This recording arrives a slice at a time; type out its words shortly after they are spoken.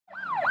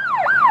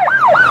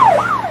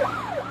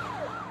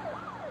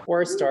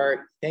Before I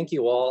start, thank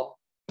you all,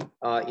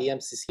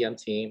 EMCCM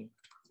team,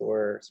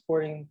 for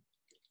supporting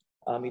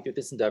me through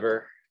this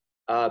endeavor.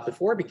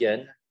 Before I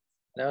begin,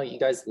 I know you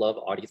guys love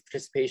audience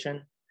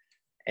participation,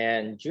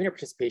 and junior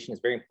participation is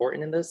very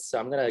important in this. So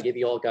I'm gonna give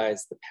you all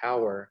guys the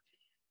power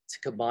to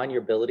combine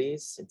your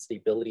abilities into the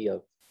ability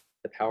of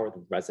the power of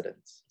the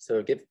residents.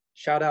 So give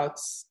shout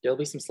outs. There'll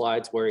be some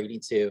slides where you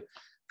need to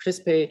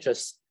participate.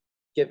 Just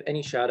give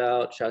any shout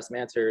out, shout some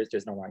answers.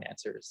 There's no wrong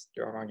answers.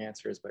 There are wrong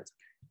answers, but it's okay.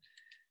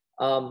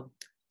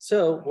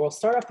 So we'll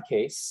start off the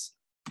case.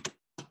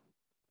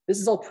 This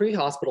is all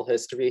pre-hospital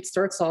history. It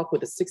starts off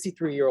with a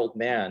 63-year-old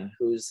man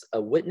who's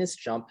a witness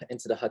jump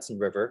into the Hudson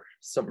River,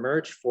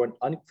 submerged for an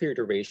unclear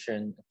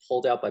duration,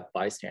 pulled out by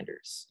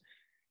bystanders.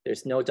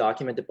 There's no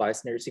documented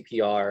bystander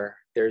CPR.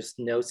 There's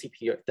no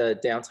CPR. The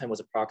downtime was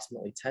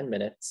approximately 10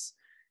 minutes.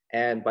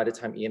 And by the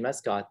time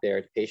EMS got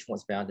there, the patient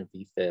was found in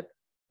VFib.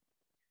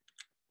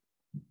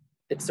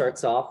 It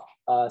starts off,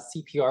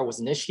 CPR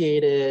was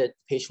initiated, the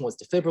patient was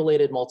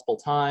defibrillated multiple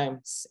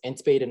times,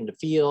 intubated in the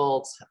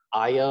field,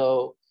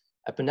 IO,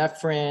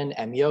 epinephrine,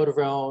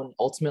 amiodarone,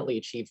 ultimately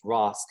achieved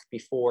ROSC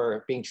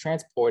before being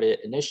transported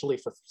initially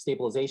for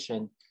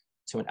stabilization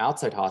to an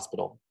outside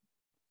hospital.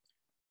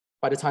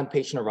 By the time the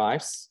patient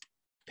arrives,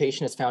 the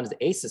patient is found as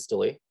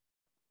asystole,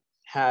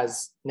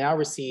 has now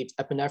received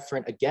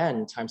epinephrine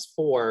again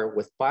 ×4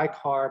 with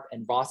bicarb,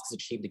 and ROSC is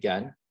achieved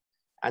again.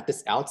 At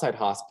this outside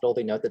hospital,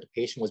 they note that the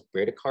patient was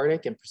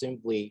bradycardic and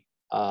presumably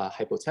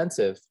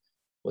hypotensive,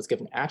 was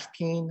given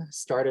atropine,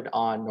 started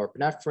on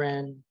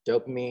norepinephrine,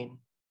 dopamine,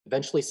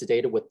 eventually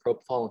sedated with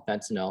propofol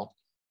and fentanyl.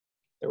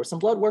 There were some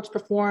blood works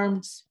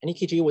performed, an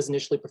EKG was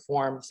initially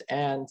performed,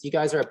 and you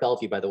guys are at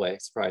Bellevue, by the way,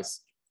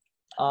 surprise.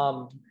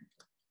 Not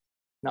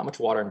much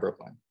water in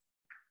Brooklyn.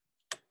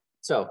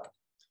 So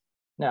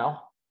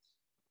now,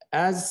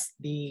 as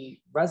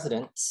the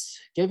residents,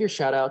 give your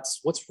shout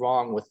outs. What's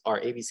wrong with our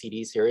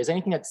ABCDs here? Is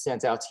anything that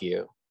stands out to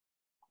you?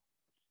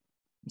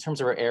 In terms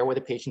of our airway,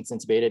 the patient's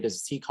intubated, is a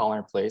C-collar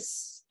in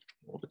place.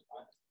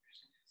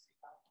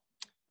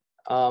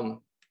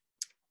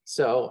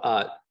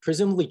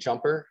 Presumably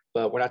jumper,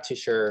 but we're not too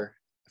sure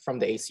from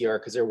the ACR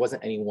because there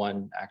wasn't an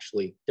ACR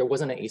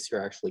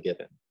actually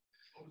given.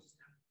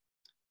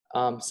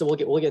 So we'll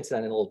get into that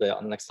in a little bit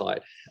on the next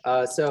slide.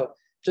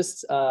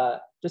 Just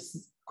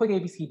quick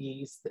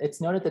ABCDs.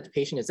 It's noted that the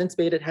patient is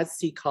intubated, has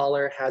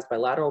C-collar, has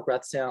bilateral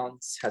breath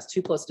sounds, has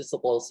 2+ distal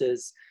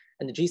pulses,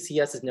 and the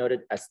GCS is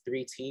noted as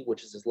 3T,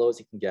 which is as low as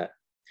you can get.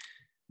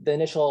 The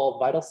initial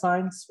vital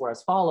signs were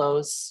as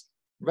follows.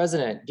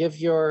 Resident, give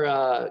your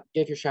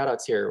shout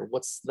outs here.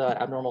 What's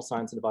the abnormal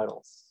signs in the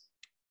vitals?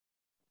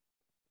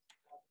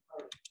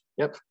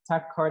 Yep,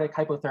 tachycardic,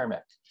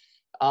 hypothermic.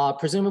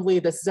 Presumably,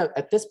 this is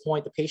at this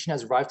point, the patient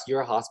has arrived to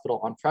your hospital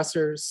on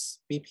pressors.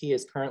 BP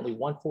is currently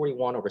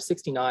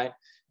 141/69,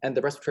 and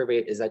the respiratory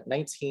rate is at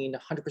 19,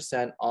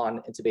 100%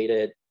 on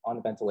intubated, on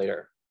a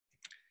ventilator.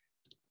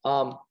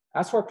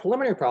 As for our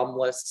preliminary problem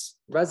lists,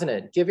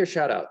 resident, give your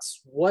shout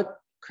outs. What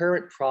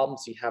current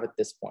problems do you have at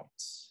this point?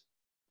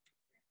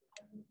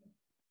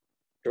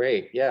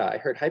 Great, yeah, I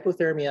heard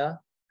hypothermia.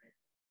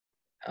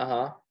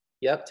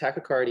 Yep,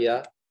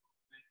 tachycardia.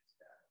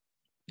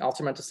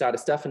 Altered mental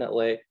status,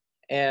 definitely.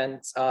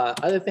 And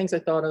other things I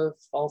thought of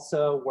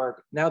also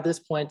were, now at this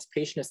point,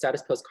 patient is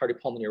status post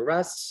cardiopulmonary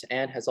arrest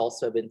and has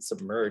also been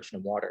submerged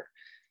in water.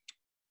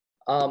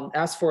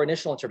 As for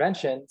initial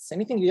interventions,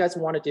 anything you guys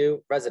want to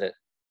do, resident?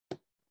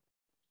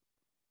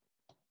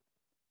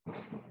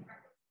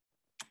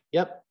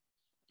 Yep,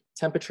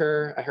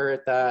 temperature, I heard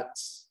that.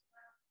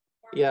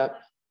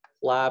 Yep,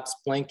 labs,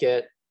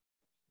 blanket,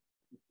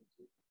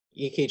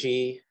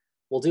 EKG,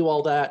 we'll do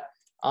all that.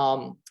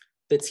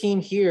 The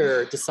team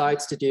here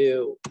decides to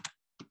do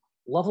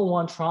level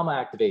 1 trauma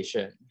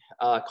activation.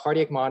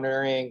 Cardiac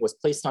monitoring, was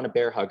placed on a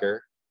bear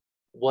hugger,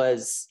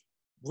 was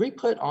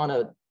re-put on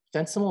a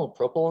fentanyl and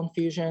propofol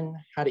infusion,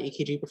 had an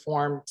EKG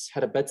performed,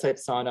 had a bedside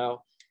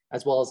sono,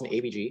 as well as an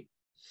ABG.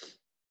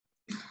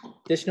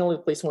 Additionally,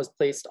 the patient was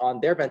placed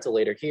on their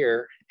ventilator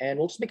here, and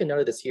we'll just make a note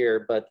of this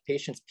here, but the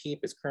patient's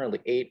PEEP is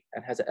currently 8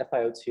 and has an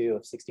FiO2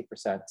 of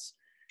 60%.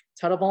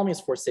 Tidal volume is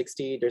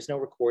 460. There's no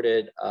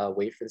recorded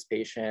weight for this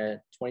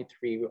patient.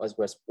 23 was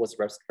the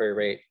respiratory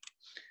rate.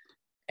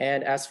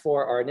 And as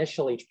for our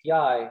initial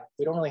HPI,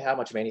 we don't really have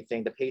much of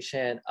anything. The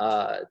patient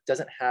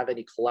doesn't have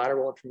any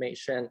collateral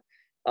information.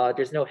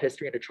 There's no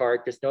history in the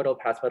chart. There's no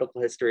past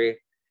medical history.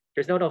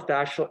 There's no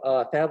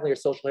family or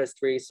social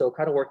history. So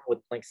kind of working with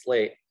a blank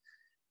slate.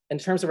 In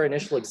terms of our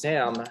initial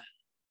exam,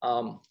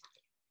 I'll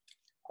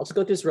just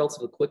go through this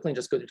relatively quickly and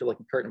just go through like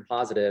pertinent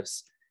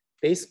positives.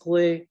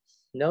 Basically,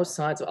 no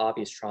signs of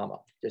obvious trauma.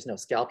 There's no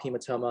scalp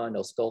hematoma,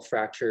 no skull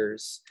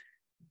fractures.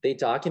 They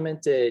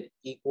documented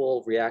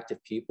equal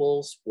reactive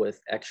pupils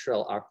with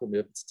extraocular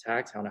movements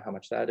intact. I don't know how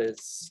much that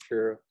is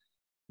true.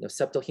 No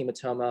septal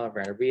hematoma,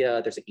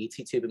 rhinorrhea. There's an ET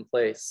tube in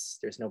place.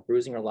 There's no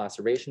bruising or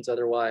lacerations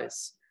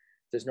otherwise.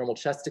 There's normal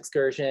chest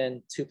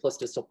excursion, 2+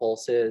 distal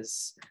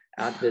pulses.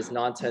 Active is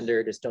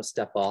non-tender. There's no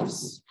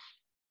step-offs.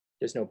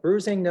 There's no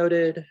bruising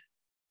noted.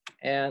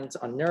 And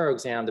on neuro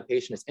exam, the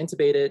patient is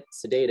intubated,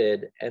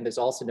 sedated, and there's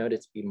also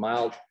noted to be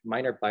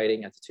minor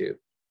biting at the tube.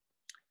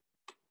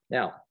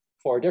 Now,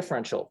 for our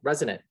differential,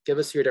 resident, give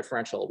us your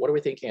differential. What are we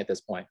thinking at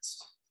this point?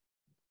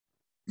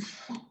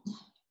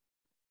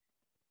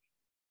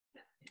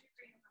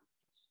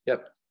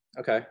 Yep,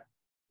 okay.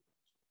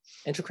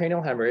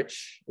 Intracranial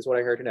hemorrhage is what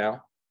I heard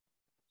now.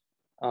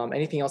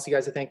 Anything else you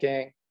guys are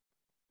thinking?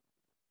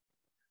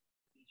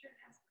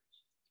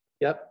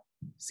 Yep,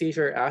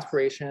 seizure,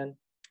 aspiration,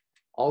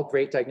 all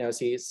great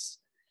diagnoses.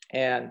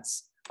 And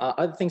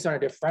other things on our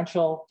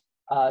differential.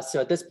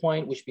 So at this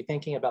point, we should be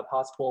thinking about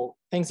possible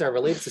things that are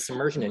related to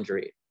submersion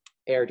injury,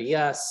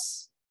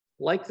 ARDS,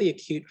 likely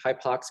acute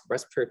hypoxic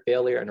respiratory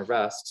failure and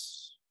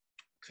arrest,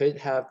 could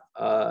have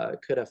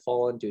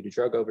fallen due to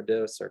drug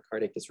overdose or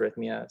cardiac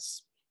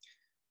dysrhythmias.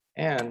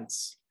 And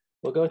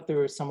we'll go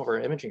through some of our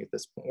imaging at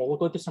this point. Well, we'll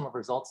go through some of our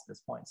results at this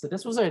point. So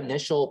this was our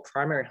initial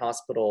primary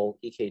hospital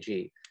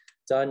EKG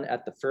done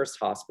at the first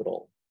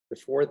hospital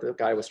before the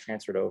guy was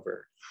transferred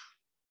over.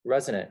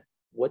 Resident,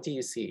 what do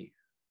you see?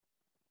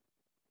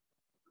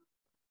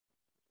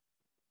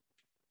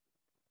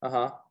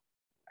 I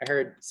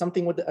heard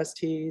something with the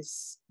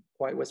STs,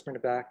 quiet whisper in the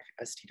back,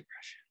 ST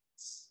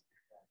depressions.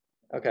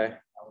 Okay,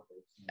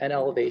 and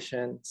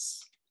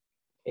elevations,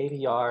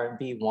 AVR,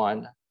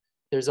 V1.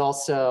 There's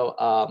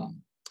also,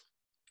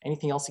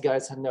 anything else you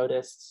guys have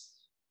noticed?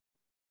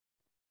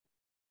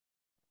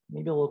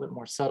 Maybe a little bit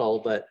more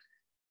subtle, but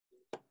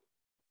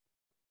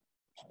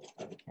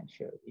I can't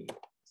show these.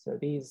 So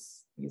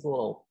these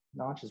little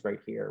notches right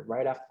here,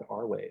 right after the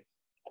R wave.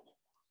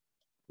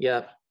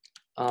 Yeah.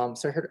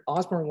 So I heard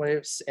Osborne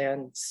waves,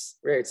 and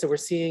right, so we're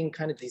seeing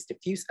kind of these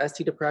diffuse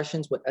ST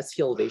depressions with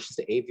ST elevations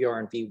to AVR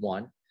and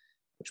V1,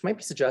 which might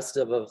be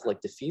suggestive of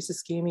like diffuse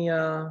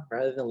ischemia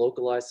rather than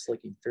localized like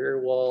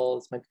inferior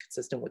walls, might be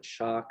consistent with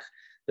shock.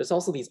 There's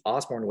also these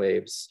Osborne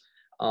waves,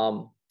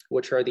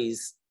 which are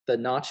the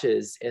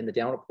notches in the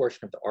downward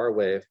portion of the R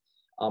wave.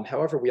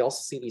 However, we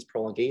also see these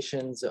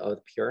prolongations of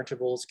the PR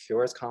intervals,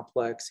 QRS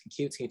complex, and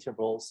QT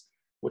intervals,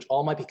 which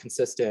all might be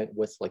consistent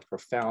with like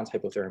profound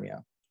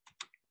hypothermia.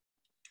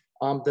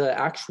 The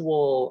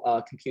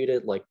actual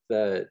computed, like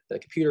the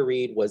computer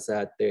read was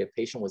that the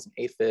patient was an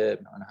AFib.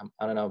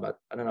 I don't know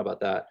about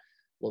that.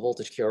 Low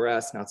voltage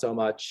QRS, not so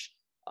much.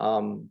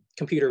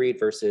 Computer read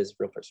versus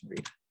real person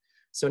read.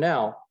 So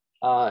now,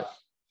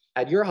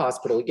 at your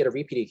hospital, you get a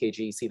repeat EKG,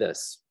 you see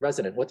this.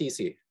 Resident, what do you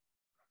see?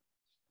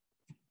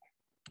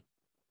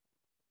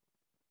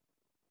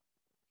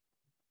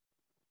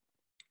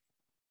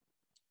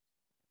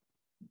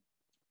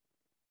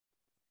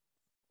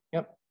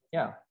 Yep,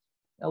 yeah.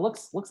 It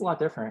looks a lot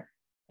different.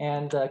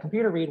 And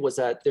computer read was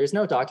that there's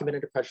no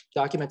documented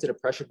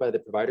depression by the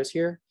providers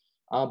here,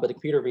 but the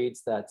computer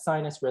reads that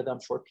sinus, rhythm,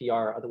 short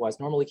PR, otherwise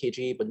normal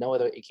EKG, but no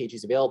other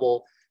EKGs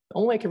available. The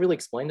only way I can really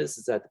explain this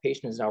is that the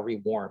patient is now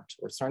rewarmed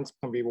or starting to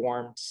become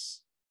rewarmed,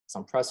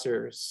 some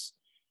pressors,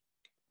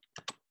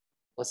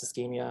 less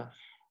ischemia.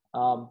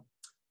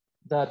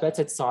 The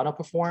bedside sono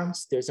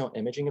performs, there's no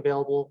imaging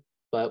available,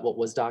 but what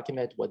was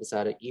documented was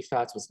that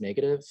EFATs was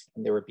negative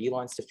and there were B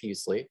lines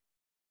diffusely.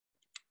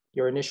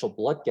 Your initial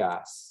blood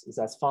gas is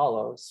as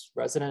follows.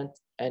 Resident,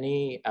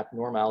 any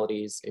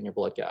abnormalities in your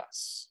blood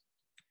gas?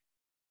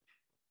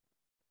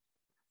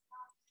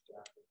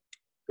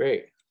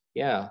 Great,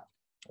 yeah.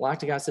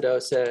 Lactic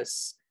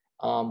acidosis.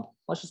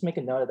 Let's just make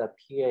a note of that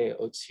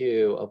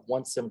PaO2 of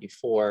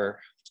 174.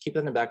 Keep that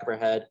in the back of our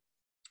head.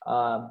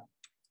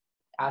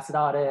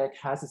 Acidotic,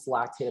 has its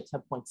lactate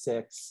of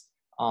 10.6.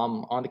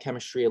 On the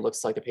chemistry, it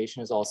looks like the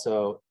patient is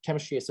also,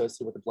 chemistry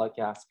associated with the blood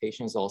gas,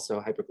 patient is also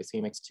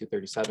hyperglycemic to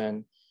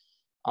 237.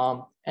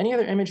 Any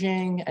other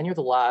imaging, any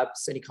other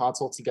labs, any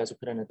consults you guys would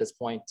put in at this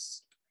point?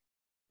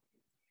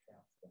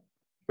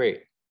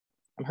 Great.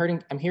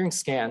 I'm hearing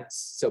scans,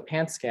 so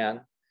pan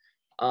scan.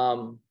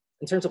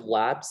 In terms of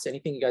labs,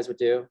 anything you guys would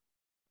do?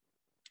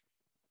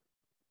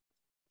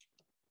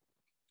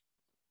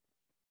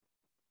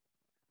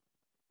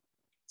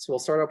 So we'll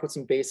start off with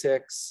some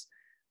basics.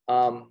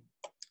 What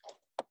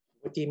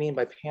do you mean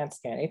by pan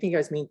scan? Anything you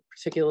guys mean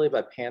particularly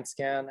by pan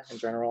scan in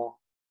general?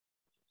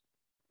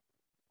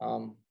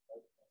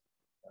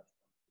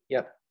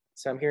 Yep,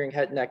 so I'm hearing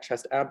head, neck,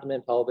 chest,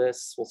 abdomen,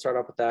 pelvis. We'll start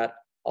off with that.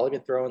 I'll even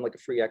throw in like a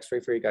free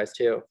x-ray for you guys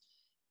too.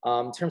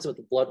 In terms of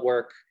the blood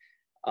work,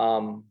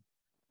 I'm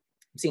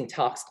seeing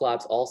tox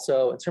labs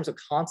also. In terms of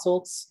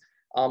consults,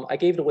 I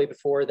gave it away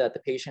before that the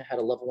patient had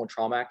a level 1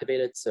 trauma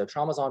activated, so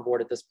trauma's on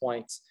board at this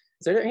point.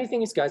 Is there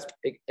anything else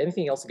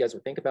you guys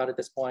would think about at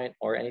this point,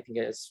 or anything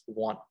you guys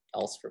want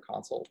else for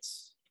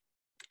consults?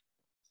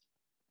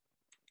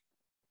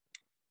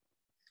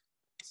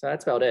 So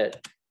that's about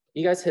it.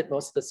 You guys hit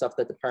most of the stuff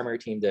that the primary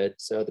team did.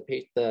 So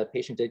the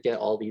patient did get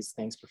all these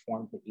things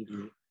performed with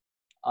ED.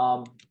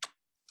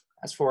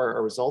 As for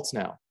our results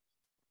now.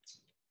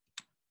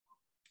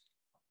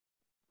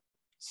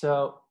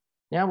 So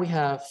now we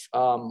have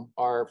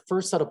our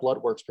first set of blood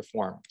works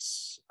performed.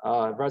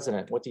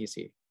 Resident, what do you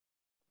see?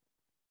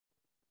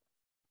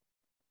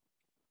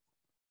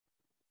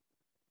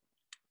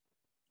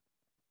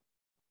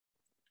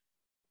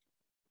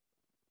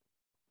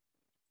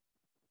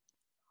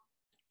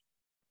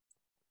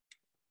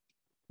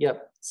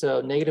 Yep,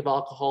 so negative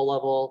alcohol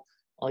level.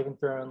 I'll even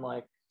throw in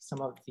like some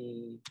of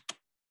the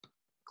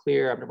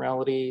clear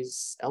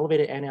abnormalities,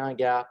 elevated anion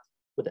gap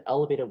with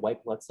elevated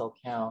white blood cell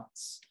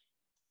counts,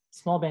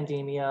 small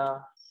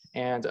bandemia,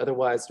 and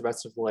otherwise the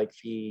rest of like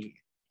the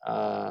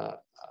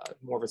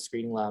more of a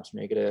screening labs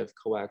negative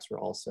coax were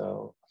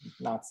also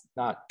not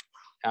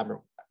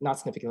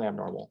significantly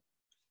abnormal.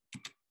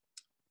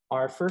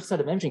 Our first set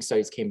of imaging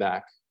studies came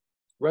back.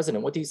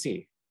 Resident, what do you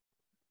see?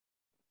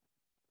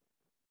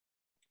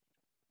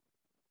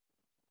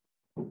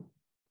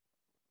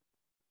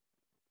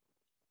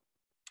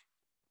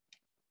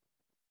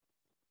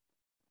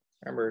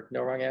 Remember,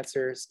 no wrong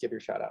answers, give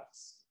your shout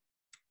outs.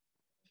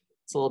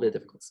 It's a little bit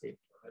difficult to see.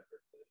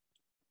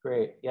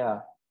 Great, yeah.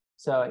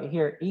 So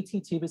here,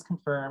 AT tube is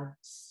confirmed.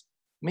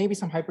 Maybe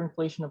some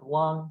hyperinflation of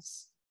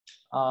lungs.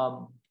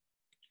 I'll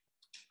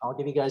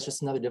give you guys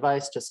just another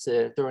device just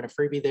to throw in a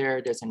freebie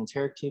there. There's an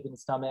enteric tube in the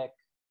stomach.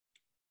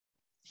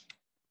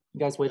 You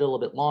guys wait a little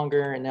bit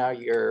longer and now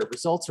your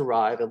results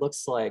arrive. It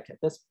looks like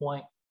at this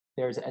point,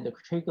 there's an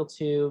endotracheal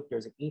tube,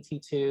 there's an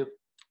ET tube,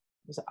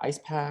 there's an ice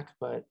pack,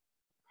 but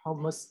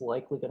probably most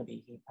likely gonna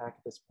be heat pack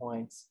at this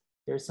point.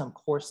 There's some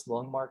coarse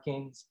lung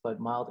markings, but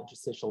mild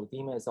interstitial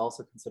edema is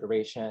also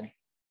consideration.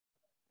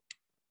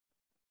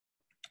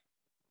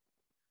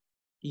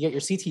 You get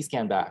your CT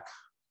scan back.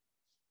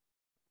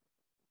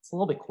 It's a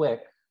little bit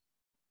quick.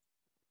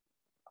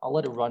 I'll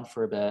let it run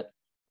for a bit.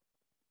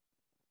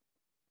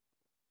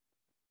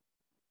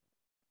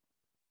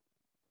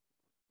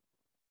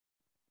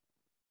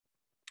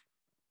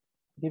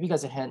 I'll give you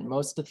guys a hint.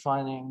 Most of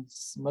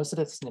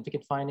the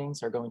significant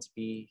findings are going to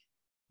be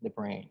in the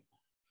brain.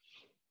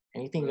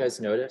 Anything you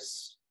guys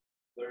notice?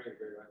 Blurry gray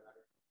white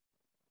matter.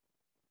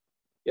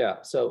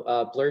 Yeah,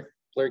 so blurred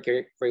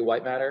gray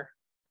white matter.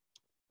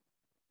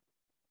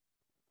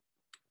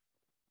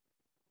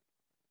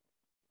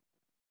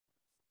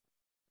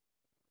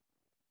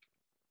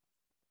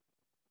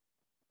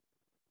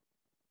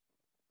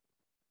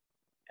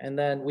 And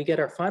then we get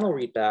our final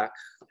read back,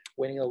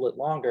 waiting a little bit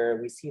longer.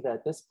 We see that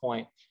at this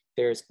point,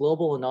 there's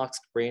global anoxic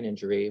brain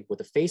injury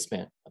with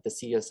effacement of the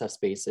CSF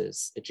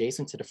spaces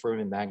adjacent to the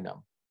foramen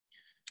magnum.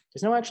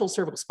 There's no actual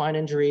cervical spine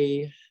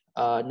injury,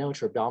 no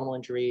intra-abdominal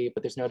injury,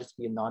 but there's noted to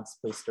be a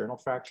non-displaced sternal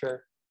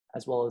fracture,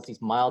 as well as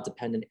these mild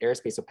dependent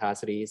airspace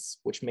opacities,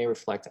 which may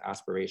reflect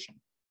aspiration.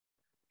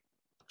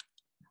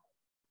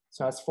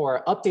 So as for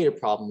our updated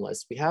problem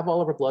list, we have all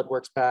of our blood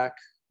works back.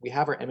 We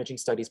have our imaging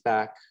studies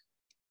back.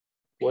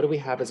 What do we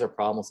have as our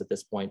problems at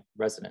this point,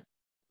 resident?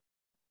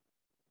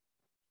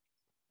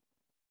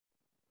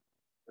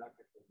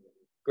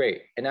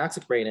 Great,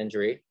 anoxic brain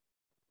injury,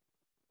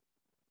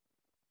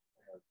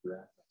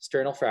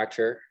 sternal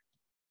fracture.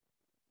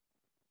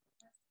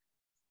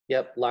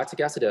 Yep, lactic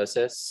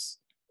acidosis,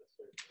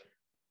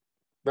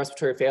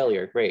 respiratory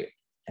failure, great.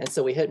 And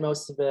so we hit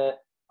most of it.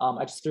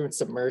 I just threw in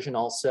submersion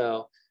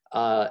also,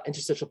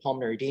 interstitial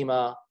pulmonary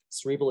edema,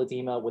 cerebral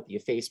edema with the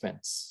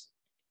effacements.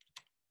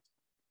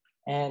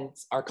 And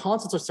our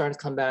consults are starting to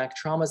come back.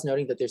 Trauma is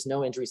noting that there's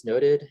no injuries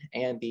noted,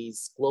 and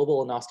these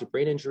global anoxic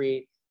brain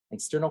injury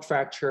and sternal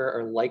fracture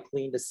are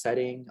likely in the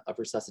setting of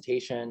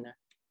resuscitation.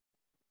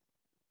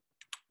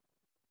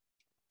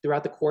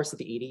 Throughout the course of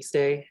the ED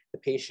stay, the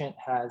patient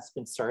has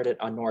been started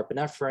on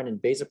norepinephrine and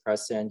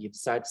vasopressin. You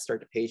decide to start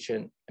the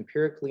patient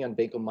empirically on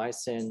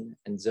vancomycin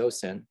and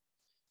Zosyn.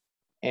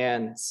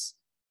 And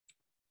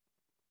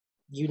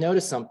you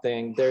notice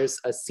something, there's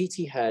a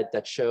CT head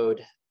that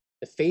showed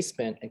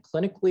effacement, and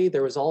clinically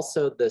there was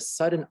also the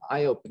sudden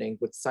eye opening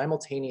with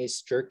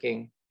simultaneous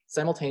jerking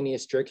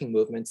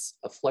movements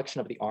of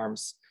flexion of the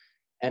arms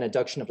and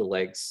adduction of the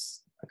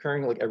legs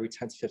occurring like every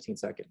 10 to 15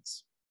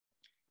 seconds.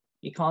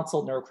 You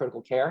consult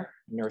neurocritical care,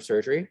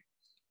 neurosurgery.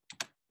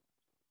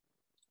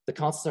 The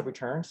consults have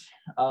returned.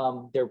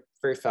 They're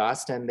very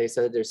fast, and they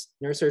said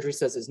neurosurgery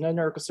says there's no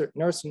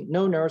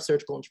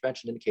neurosurgical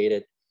intervention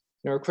indicated.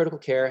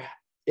 Neurocritical care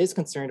is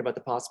concerned about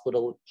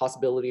the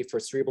possibility for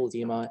cerebral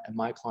edema and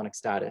myoclonic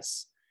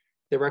status.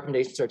 Their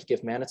recommendations are to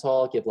give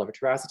mannitol, give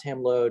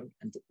levetiracetam load,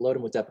 and load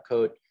them with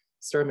Depakote,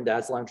 start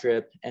midazolam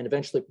drip, and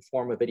eventually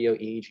perform a video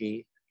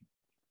EEG.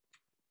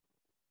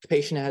 The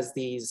patient has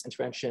these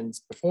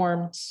interventions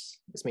performed,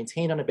 is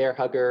maintained on a bear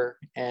hugger,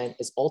 and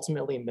is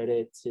ultimately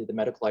admitted to the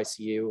medical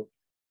ICU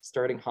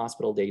starting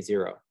hospital day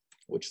 0,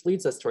 which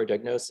leads us to our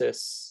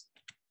diagnosis,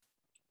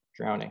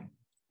 drowning.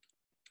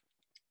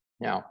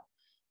 Now,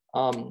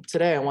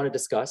 today I want to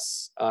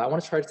discuss, I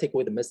want to try to take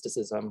away the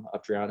mysticism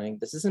of drowning.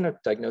 This isn't a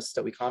diagnosis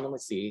that we commonly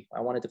see. I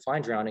want to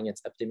define drowning,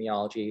 its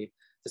epidemiology,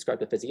 describe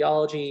the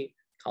physiology,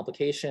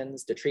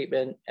 complications, the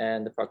treatment,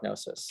 and the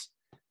prognosis.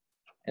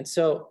 And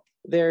so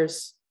there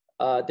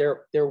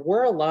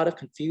were a lot of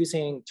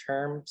confusing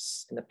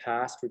terms in the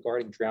past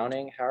regarding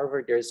drowning.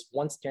 However, there's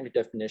one standard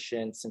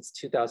definition since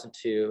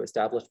 2002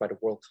 established by the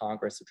World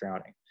Congress of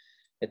Drowning.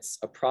 It's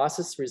a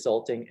process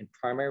resulting in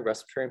primary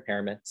respiratory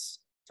impairments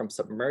from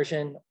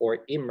submersion or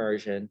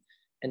immersion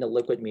in a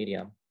liquid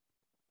medium.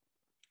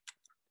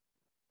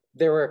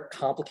 There were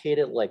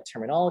complicated like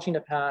terminology in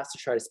the past to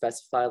try to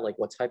specify like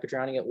what type of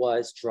drowning it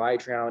was: dry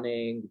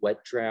drowning,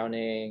 wet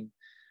drowning.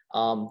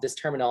 This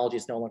terminology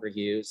is no longer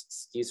used.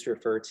 It's used to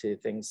refer to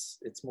things.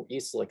 It's more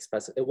used to like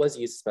it was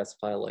used to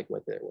specify like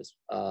whether it was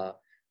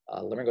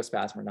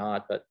laryngospasm or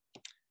not. But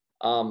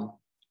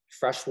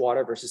fresh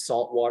water versus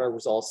salt water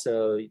was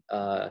also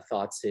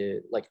thought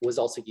to was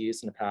also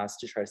used in the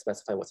past to try to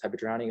specify what type of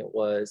drowning it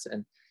was.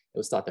 And it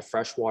was thought that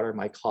fresh water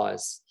might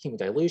cause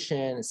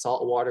hemodilution and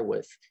salt water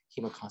with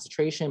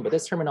hemoconcentration, but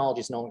this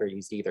terminology is no longer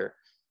used either.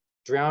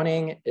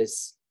 Drowning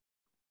is,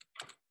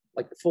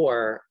 like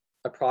before,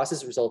 a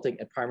process resulting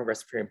in primary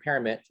respiratory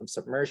impairment from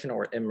submersion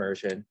or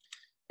immersion.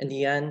 In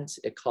the end,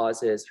 it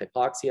causes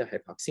hypoxia,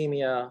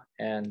 hypoxemia,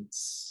 and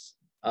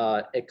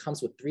it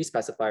comes with 3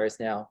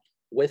 specifiers now: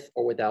 with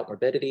or without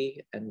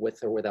morbidity and with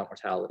or without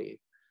mortality.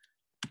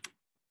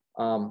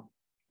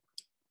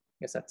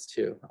 I guess that's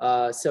 2.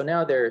 So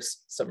now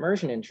there's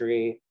submersion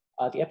injury.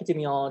 The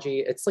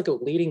epidemiology, it's like a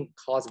leading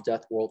cause of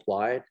death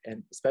worldwide,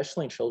 and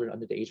especially in children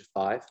under the age of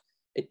 5.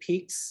 It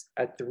peaks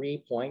at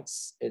 3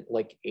 points,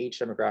 like age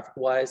demographic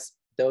wise: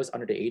 those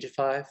under the age of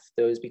 5,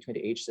 those between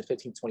the ages of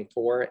 15 to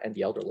 24, and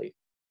the elderly.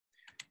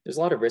 There's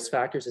a lot of risk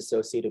factors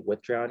associated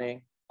with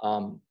drowning.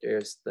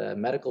 There's the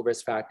medical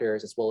risk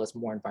factors, as well as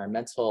more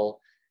environmental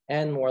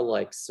and more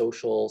like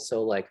social.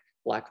 So like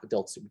lack of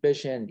adult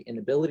supervision, the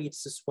inability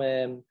to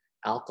swim,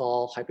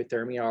 alcohol,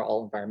 hypothermia are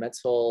all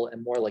environmental,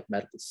 and more like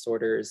medical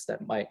disorders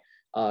that might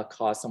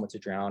cause someone to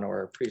drown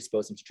or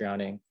predispose them to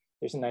drowning.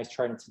 There's a nice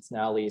chart in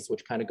Cincinnati's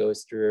which kind of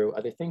goes through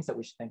other things that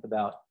we should think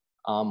about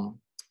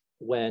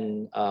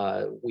when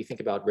we think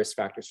about risk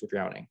factors for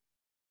drowning.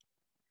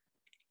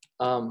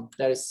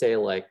 That is to say,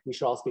 like, we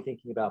should also be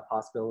thinking about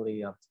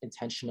possibility of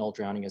intentional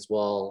drowning as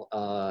well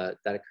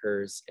that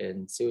occurs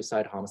in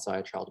suicide,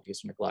 homicide, child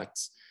abuse, or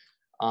neglect.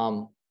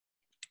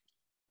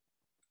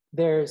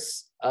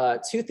 There's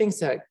 2 things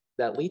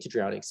that lead to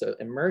drowning. So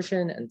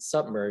immersion and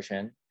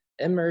submersion.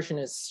 Immersion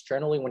is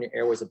generally when your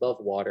airway is above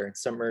water, and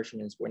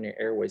submersion is when your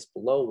airway is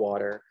below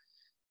water.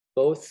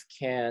 Both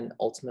can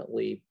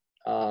ultimately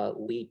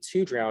lead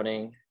to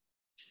drowning.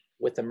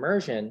 With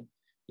immersion,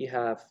 you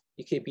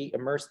could be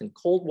immersed in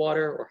cold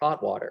water or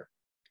hot water.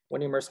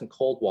 When you're immersed in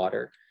cold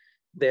water,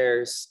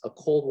 there's a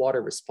cold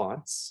water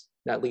response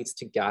that leads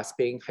to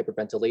gasping,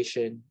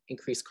 hyperventilation,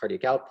 increased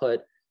cardiac output,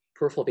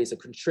 peripheral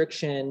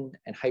vasoconstriction,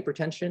 and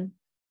hypertension.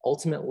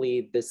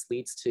 Ultimately, this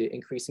leads to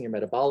increasing your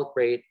metabolic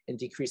rate and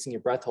decreasing your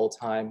breath hold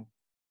time.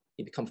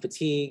 You become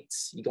fatigued,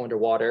 you go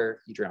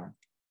underwater, you drown.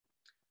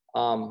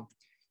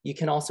 You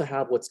can also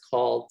have what's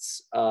called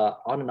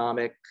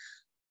autonomic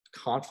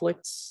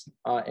conflicts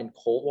in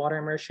cold water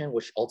immersion,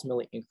 which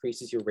ultimately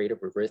increases your rate of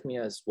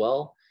arrhythmia as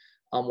well.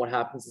 What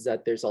happens is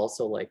that there's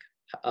also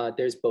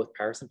there's both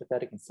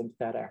parasympathetic and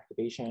sympathetic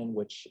activation,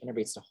 which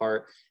innervates the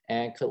heart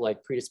and could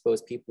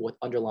predispose people with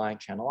underlying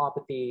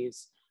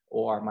channelopathies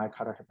or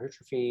myocardial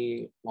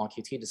hypertrophy, long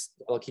QT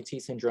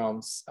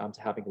syndromes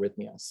to having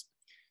arrhythmias.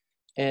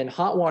 In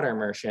hot water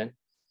immersion,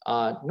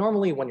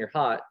 normally when you're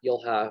hot,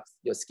 you'll have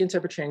your skin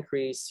temperature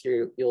increase,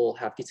 you'll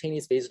have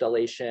cutaneous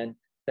vasodilation,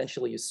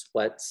 eventually you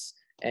sweat,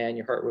 and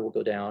your heart rate will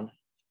go down.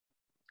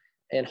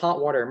 In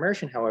hot water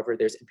immersion, however,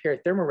 there's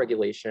impaired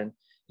thermoregulation.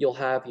 You'll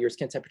have your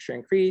skin temperature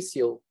increase,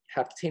 you'll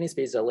have cutaneous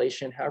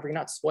vasodilation. However, you're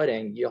not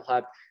sweating, you'll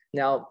have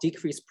now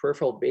decreased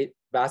peripheral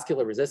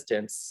vascular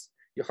resistance,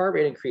 your heart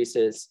rate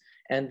increases,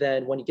 and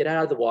then when you get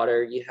out of the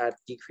water, you have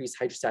decreased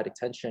hydrostatic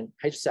tension,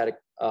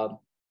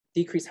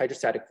 decreased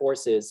hydrostatic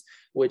forces,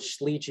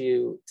 which lead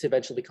you to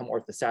eventually become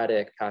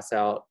orthostatic, pass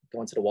out,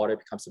 go into the water,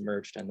 become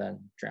submerged, and then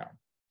drown.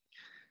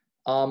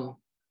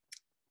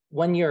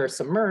 When you're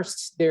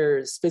submersed,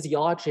 there's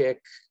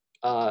physiologic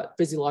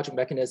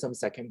mechanisms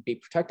that can be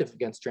protective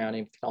against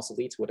drowning, but can also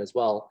lead to it as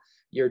well.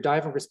 Your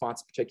diving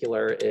response in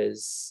particular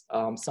is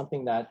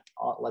something that,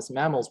 as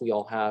mammals, we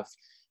all have.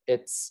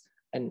 It's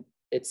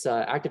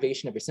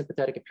activation of your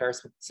sympathetic and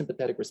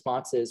parasympathetic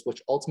responses,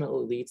 which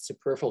ultimately leads to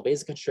peripheral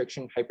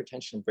vasoconstriction,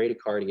 hypertension, and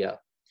bradycardia.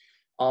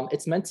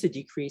 It's meant to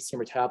decrease your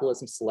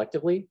metabolism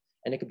selectively,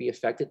 and it can be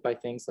affected by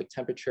things like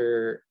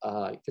temperature,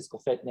 physical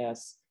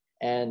fitness,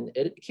 and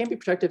it can be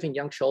protective in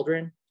young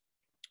children.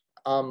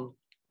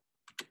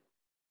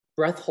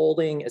 Breath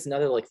holding is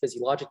another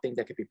physiologic thing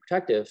that could be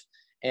protective.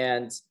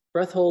 And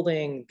breath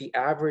holding, the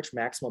average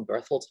maximum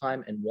breath hold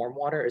time in warm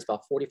water is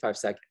about 45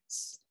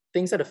 seconds.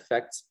 Things that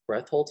affect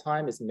breath hold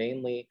time is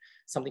mainly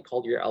something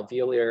called your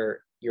alveolar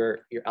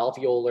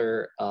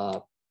PCO2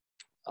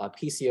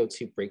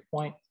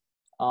 breakpoint.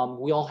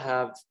 We all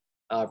have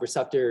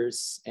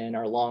receptors in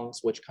our lungs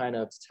which kind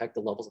of detect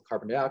the levels of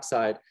carbon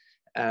dioxide.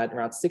 At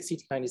around 60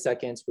 to 90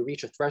 seconds, we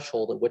reach a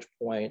threshold at which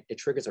point it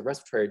triggers a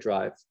respiratory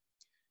drive.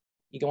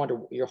 You go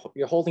under,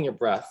 you're holding your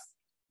breath,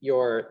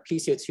 your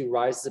PCO2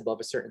 rises above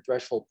a certain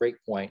threshold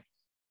breakpoint,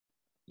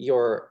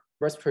 your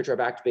respiratory drive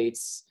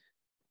activates,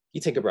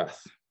 you take a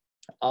breath.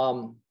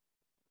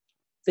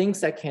 Things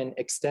that can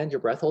extend your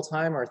breath hold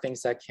time are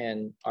things that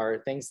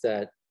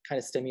kind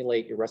of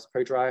stimulate your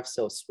respiratory drive.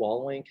 So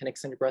swallowing can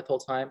extend your breath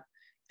hold time.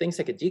 things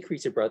that could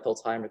decrease your breath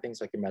hold time are things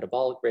like your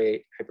metabolic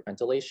rate,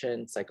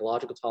 hyperventilation,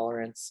 psychological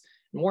tolerance,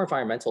 and more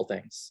environmental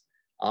things.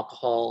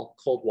 Alcohol,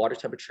 cold water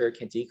temperature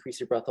can decrease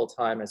your breath hold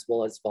time, as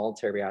well as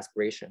voluntary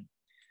aspiration.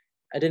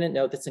 I didn't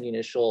note this in the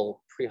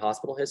initial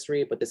pre-hospital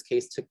history, but this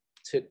case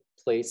took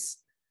place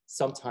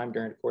sometime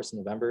during the course of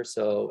November.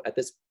 So at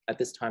this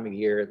time of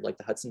year, like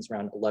the Hudson's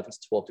around 11 to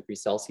 12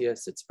 degrees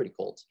Celsius, it's pretty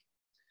cold.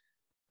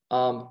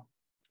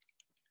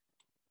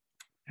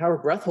 However,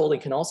 breath holding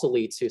can also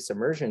lead to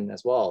submersion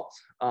as well.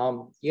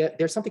 Yeah,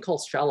 there's something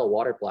called shallow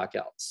water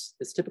blackouts.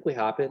 This typically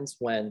happens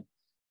when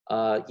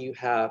you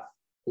have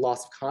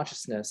loss of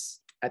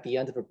consciousness at the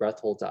end of a breath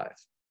hold dive.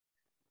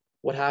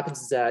 What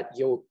happens is that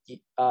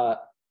a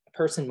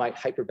person might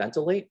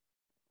hyperventilate.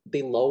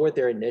 They lower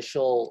their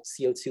initial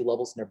CO2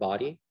 levels in their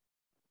body.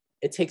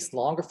 It takes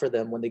longer for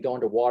them when they go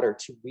underwater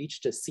to reach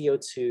the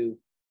CO2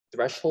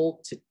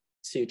 threshold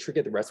to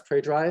trigger the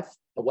respiratory drive.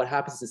 But what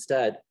happens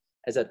instead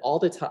is that all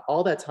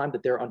that time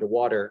that they're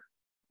underwater,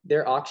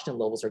 their oxygen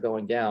levels are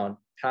going down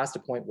past a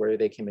point where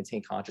they can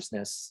maintain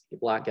consciousness, they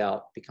black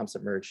out, become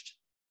submerged,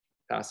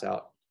 pass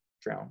out,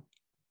 drown.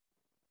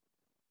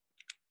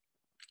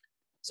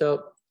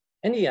 So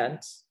in the end,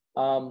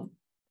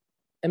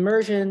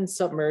 immersion,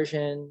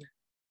 submersion,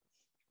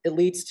 it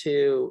leads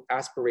to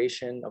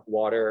aspiration of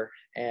water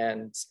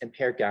and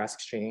impaired gas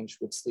exchange,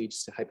 which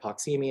leads to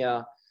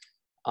hypoxemia,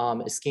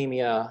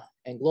 ischemia,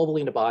 and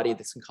globally in the body,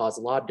 this can cause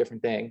a lot of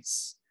different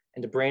things.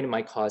 In the brain, it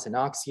might cause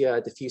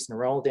anoxia, diffuse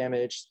neuronal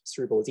damage,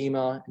 cerebral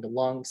edema. In the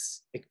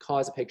lungs, it could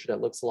cause a picture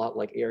that looks a lot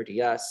like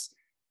ARDS,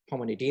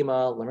 pulmonary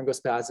edema,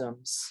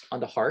 laryngospasms. On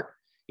the heart,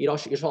 you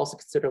should also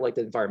consider like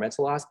the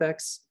environmental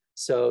aspects.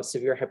 So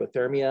severe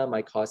hypothermia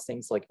might cause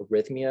things like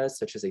arrhythmias,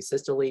 such as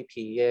asystole,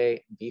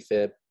 PEA, and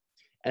VFib.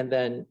 And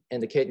then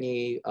in the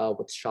kidney,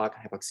 with shock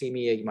and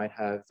hypoxemia, you might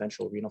have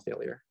ventral renal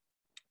failure.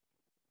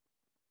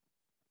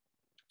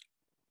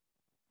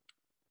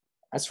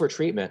 As for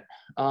treatment,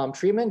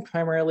 treatment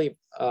primarily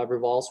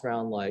revolves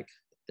around like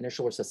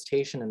initial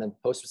resuscitation and then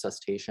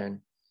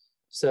post-resuscitation.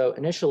 So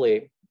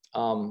initially,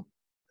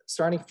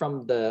 starting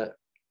from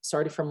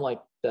like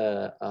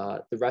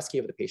the rescue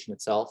of the patient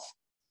itself,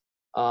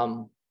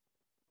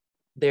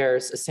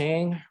 there's a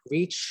saying: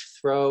 reach,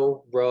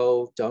 throw,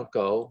 row, don't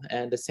go.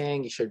 And the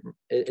saying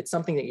it's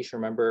something that you should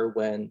remember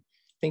when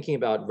thinking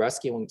about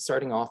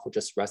starting off with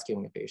just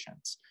rescuing a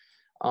patient.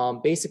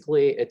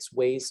 Basically, it's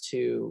ways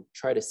to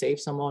try to save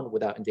someone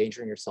without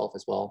endangering yourself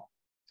as well.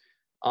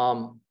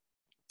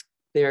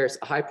 There's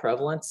a high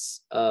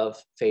prevalence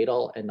of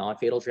fatal and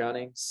non-fatal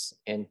drownings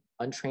in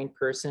untrained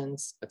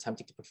persons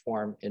attempting to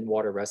perform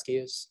in-water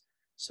rescues.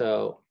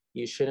 So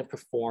you shouldn't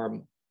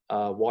perform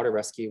water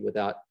rescue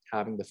without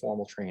having the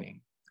formal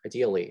training.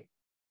 Ideally,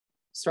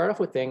 start off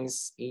with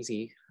things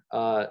easy,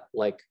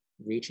 like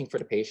reaching for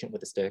the patient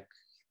with a stick,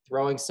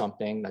 throwing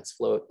something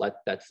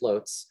that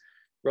floats,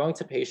 rowing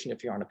to patient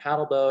if you're on a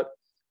paddle boat,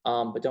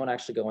 but don't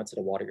actually go into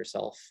the water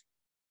yourself.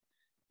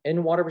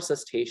 In-water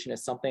resuscitation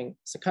is something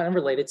kind of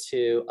related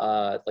to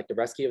like the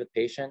rescue of the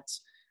patient.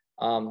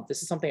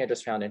 This is something I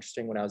just found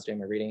interesting when I was doing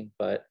my reading,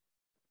 but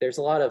there's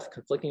a lot of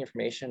conflicting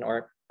information,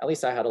 or at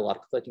least I had a lot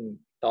of conflicting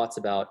thoughts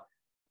about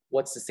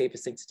what's the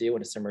safest thing to do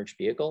in a submerged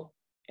vehicle.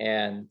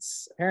 And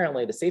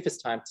apparently the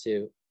safest time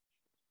to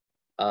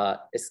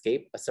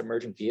escape a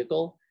submerging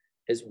vehicle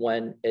is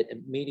when it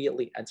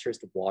immediately enters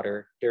the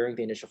water during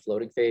the initial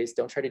floating phase.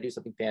 Don't try to do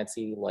something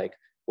fancy like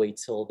wait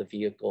till the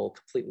vehicle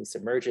completely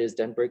submerges,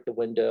 then break the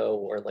window,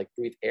 or like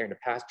breathe air in the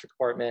passenger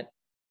compartment.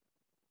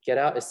 Get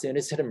out as soon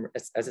as it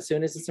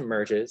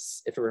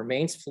emerges. If it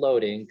remains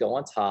floating, go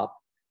on top.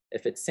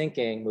 If it's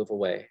sinking, move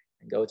away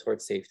and go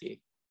towards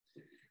safety.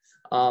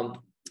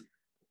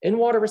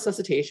 In-water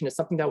resuscitation is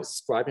something that was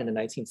described in the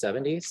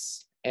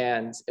 1970s,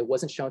 and it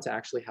wasn't shown to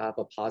actually have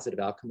a positive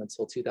outcome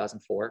until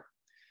 2004.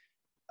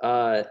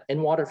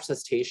 In-water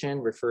resuscitation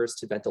refers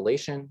to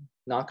ventilation,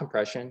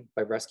 non-compression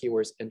by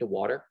rescuers into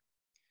water.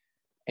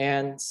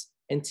 And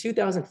in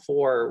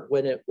 2004,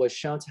 when it was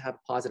shown to have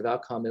a positive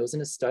outcome, it was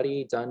in a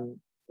study done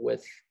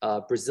with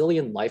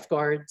Brazilian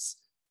lifeguards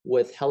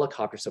with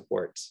helicopter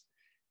support.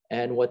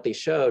 And what they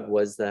showed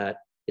was that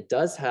it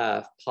does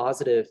have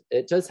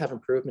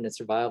improvement in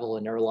survival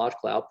and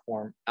neurological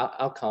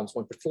outcomes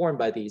when performed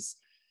by these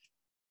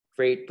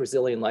great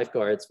Brazilian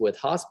lifeguards with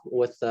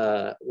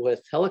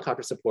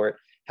helicopter support.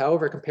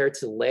 However, compared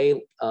to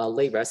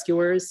lay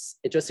rescuers,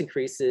 it just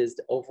increases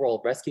the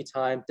overall rescue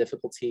time,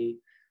 difficulty,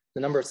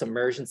 the number of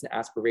submersions and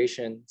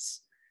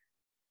aspirations.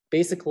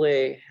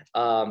 Basically,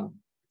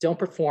 don't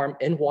perform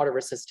in-water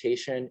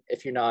resuscitation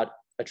if you're not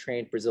a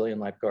trained Brazilian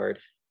lifeguard.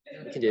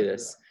 You can do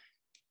this.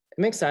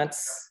 It makes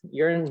sense.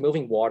 You're in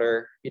moving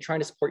water. You're trying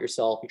to support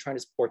yourself. You're trying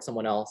to support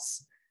someone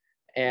else.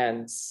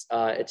 And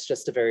it's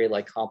just a very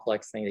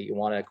complex thing that you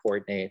want to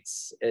coordinate.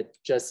 It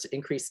just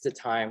increases the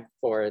time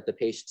for the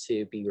patient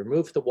to be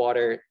removed from the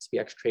water, to be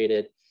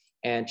extricated,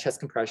 and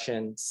chest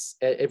compressions.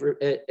 It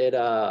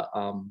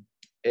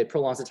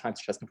prolongs the time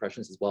to chest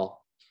compressions as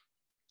well.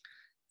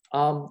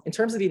 In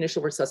terms of the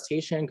initial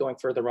resuscitation, going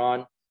further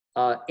on,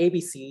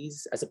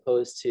 ABCs as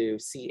opposed to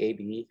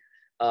CAB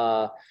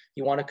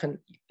You want to,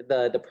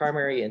 the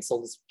primary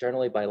insult is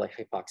generally by like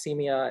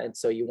hypoxemia. And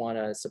so you want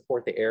to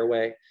support the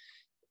airway.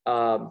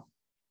 A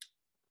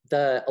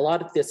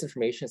lot of this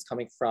information is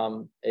coming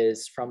from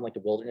like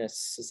the Wilderness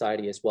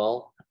Society as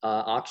well.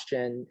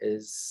 Oxygen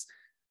is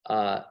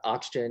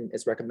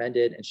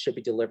recommended and should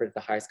be delivered at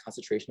the highest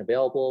concentration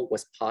available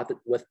with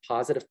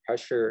positive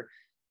pressure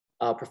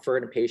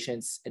preferred in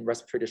patients in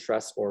respiratory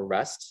distress or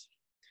rest.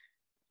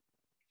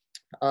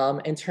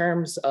 In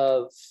terms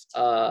of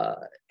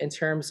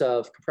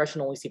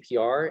compression-only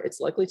CPR, it's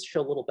likely to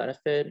show little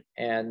benefit,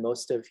 and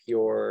most of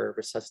your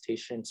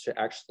resuscitation should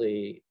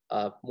actually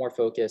more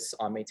focus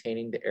on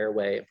maintaining the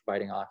airway and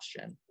providing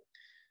oxygen.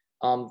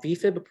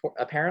 VFib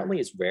apparently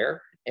is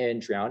rare in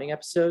drowning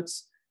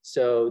episodes,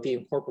 so the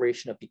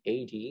incorporation of the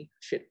AED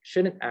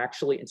shouldn't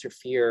actually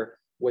interfere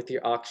with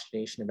your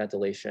oxygenation and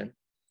ventilation.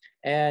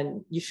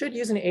 And you should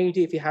use an AED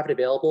if you have it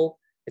available.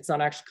 It's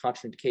not actually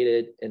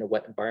contraindicated in a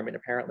wet environment,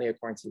 apparently,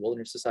 according to the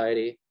Wilderness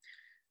Society.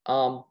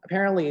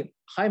 Apparently,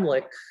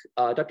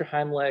 Dr.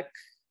 Heimlich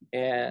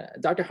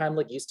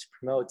used to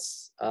promote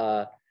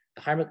the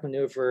Heimlich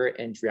maneuver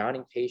in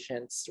drowning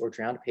patients or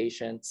drowned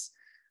patients.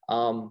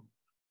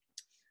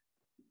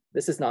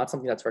 This is not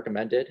something that's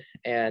recommended,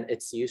 and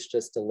its use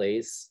just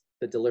delays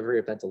the delivery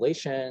of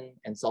ventilation,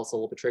 and it's also a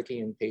little bit tricky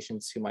in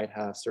patients who might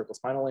have cervical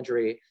spinal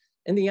injury.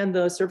 In the end,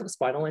 though, cervical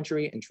spinal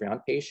injury in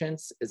drowned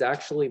patients is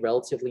actually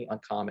relatively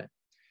uncommon.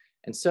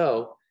 And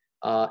so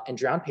in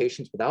drowned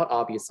patients without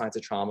obvious signs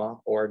of trauma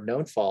or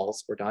known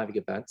falls or diving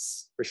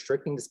events,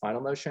 restricting the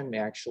spinal motion may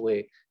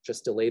actually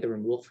just delay the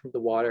removal from the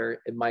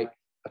water. It might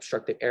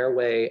obstruct the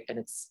airway, and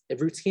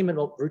routine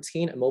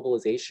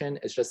immobilization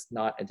is just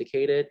not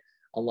indicated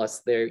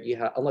unless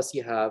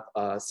you have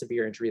a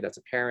severe injury that's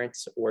apparent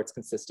or it's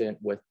consistent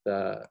with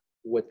the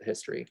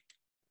history.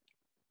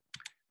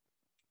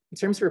 In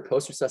terms of your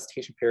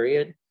post-resuscitation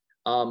period,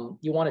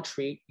 you want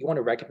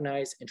to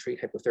recognize and treat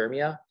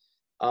hypothermia.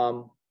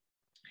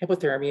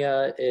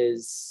 Hypothermia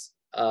is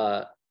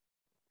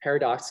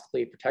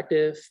paradoxically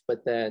protective,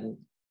 but then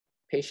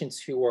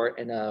patients who are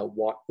in the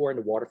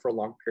water for a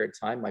long period of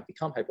time might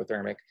become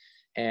hypothermic,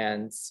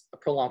 and a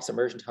prolonged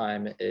submersion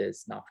time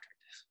is not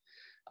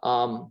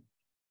protective.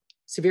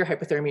 Severe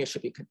hypothermia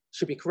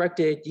should be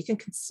corrected. You can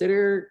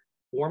consider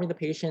warming the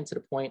patient to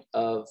the point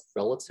of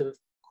relative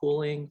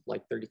cooling,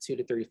 like 32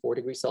 to 34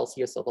 degrees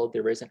Celsius, although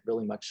there isn't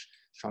really much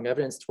strong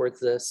evidence towards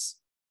this.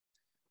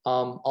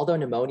 Although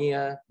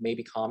pneumonia may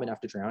be common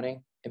after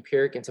drowning,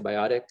 empiric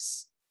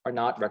antibiotics are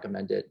not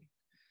recommended.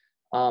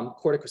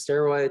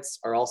 Corticosteroids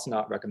are also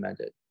not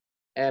recommended.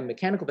 And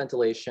mechanical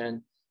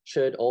ventilation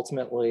should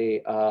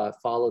ultimately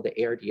follow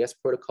the ARDS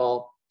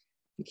protocol.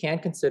 You can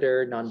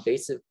consider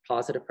non-invasive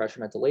positive pressure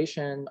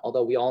ventilation,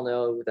 although we all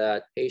know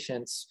that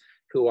patients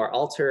who are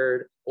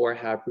altered or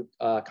have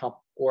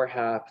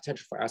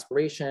potential for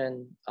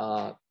aspiration,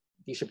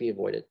 these should be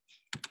avoided.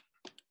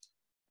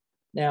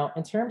 Now,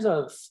 in terms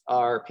of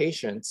our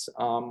patients,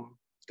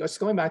 just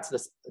going back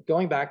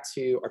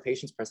to our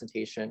patient's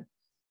presentation,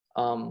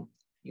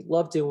 you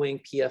love doing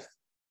PF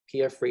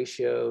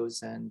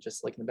ratios, and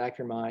just like in the back of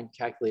your mind,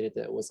 calculated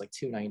that it was like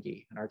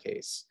 290 in our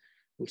case.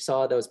 We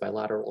saw those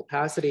bilateral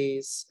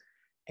opacities,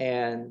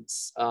 and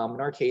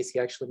in our case, he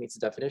actually meets the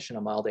definition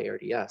of mild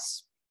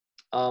ARDS.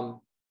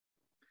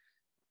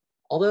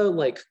 Although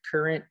like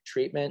current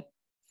treatment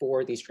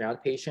for these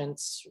drowned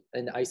patients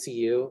in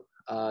ICU,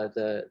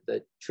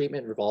 the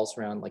treatment revolves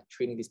around like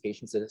treating these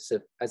patients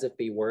as if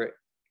they were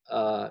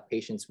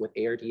patients with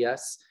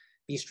ARDS.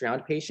 These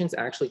drowned patients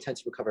actually tend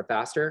to recover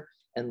faster,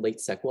 and late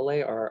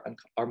sequelae are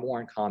more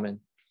uncommon.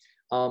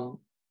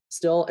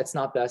 Still, it's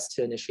not best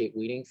to initiate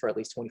weaning for at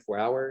least 24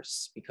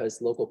 hours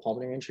because local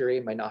pulmonary injury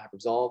might not have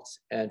resolved,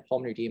 and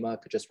pulmonary edema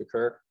could just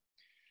recur.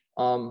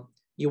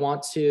 You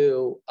want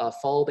to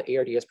follow the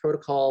ARDS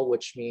protocol,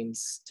 which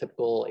means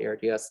typical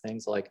ARDS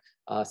things like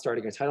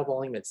starting your tidal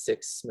volume at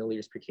 6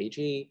 milliliters per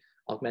kg,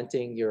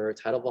 augmenting your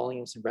tidal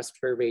volumes and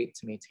respiratory rate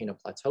to maintain a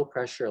plateau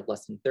pressure of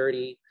less than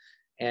 30,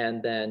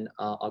 and then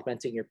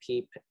augmenting your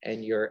PEEP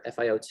and your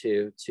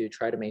FiO2 to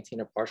try to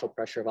maintain a partial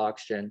pressure of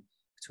oxygen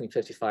between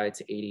 55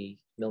 to 80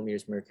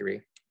 millimeters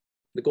mercury.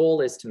 The goal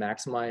is to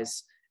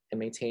maximize and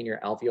maintain your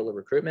alveolar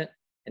recruitment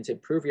and to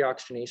improve your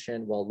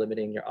oxygenation while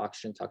limiting your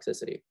oxygen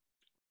toxicity.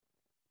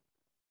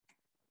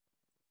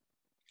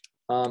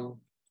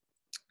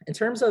 In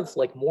terms of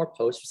like more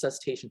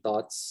post-resuscitation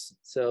thoughts,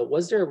 so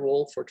was there a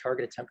role for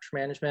targeted temperature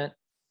management?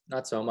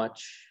 Not so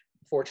much.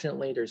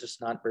 Unfortunately, there's just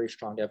not very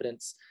strong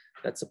evidence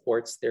that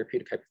supports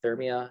therapeutic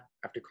hypothermia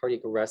after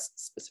cardiac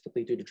arrest,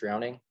 specifically due to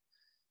drowning,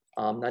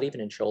 not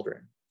even in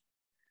children.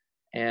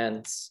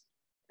 And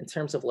in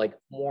terms of like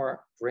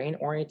more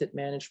brain-oriented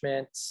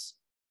management,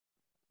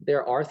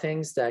 there are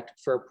things that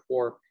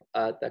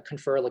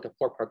confer like a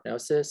poor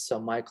prognosis. So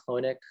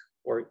myoclonic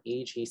or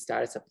EEG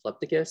status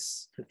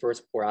epilepticus confers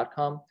a poor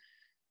outcome.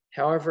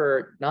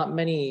 However, not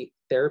many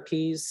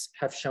therapies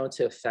have shown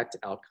to affect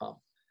outcome.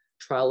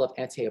 Trial of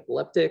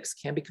anti-epileptics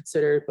can be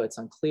considered, but it's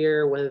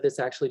unclear whether this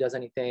actually does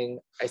anything.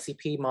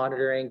 ICP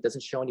monitoring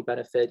doesn't show any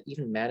benefit.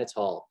 Even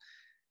mannitol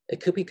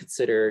it could be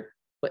considered,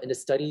 but in the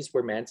studies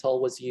where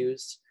mannitol was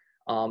used,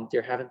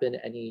 there haven't been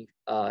any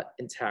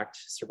intact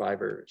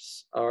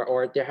survivors,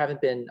 or there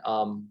haven't been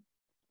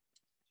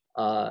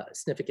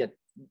significant,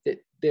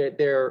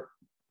 there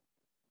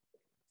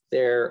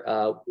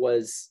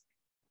was,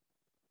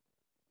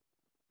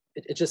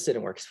 it just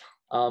didn't work.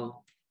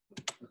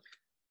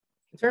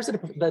 In terms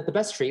of the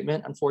best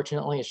treatment,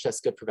 unfortunately, it's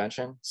just good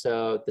prevention.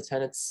 So the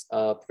tenets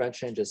of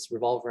prevention just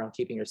revolve around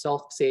keeping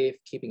yourself safe,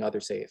 keeping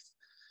others safe.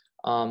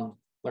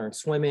 Learn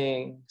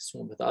swimming,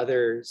 swim with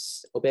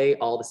others, obey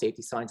all the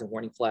safety signs and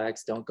warning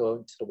flags, don't go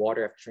into the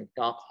water after drinking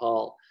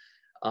alcohol,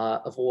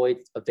 avoid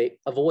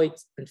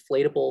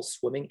inflatable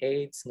swimming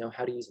aids, know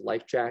how to use a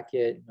life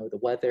jacket, know the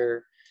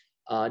weather,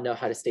 know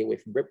how to stay away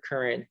from rip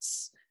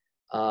currents.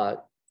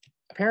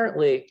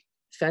 Apparently,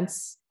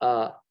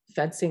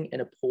 fencing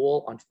in a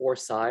pool on 4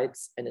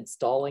 sides and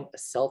installing a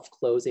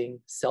self-closing,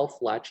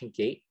 self-latching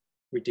gate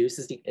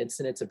reduces the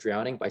incidence of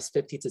drowning by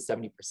 50 to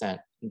 70%.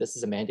 And this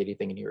is a mandated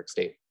thing in New York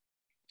State.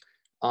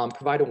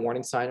 Provide a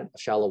warning sign of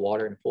shallow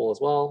water in a pool as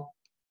well.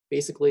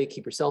 Basically,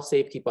 keep yourself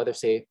safe, keep others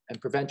safe, and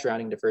prevent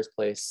drowning in the first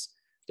place.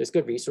 There's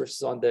good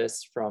resources on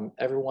this from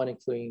everyone,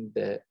 including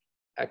the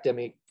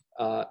Academy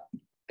of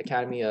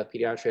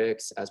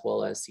Pediatrics, as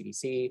well as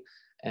CDC.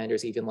 And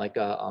there's even like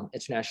a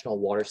international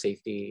water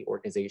safety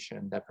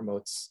organization that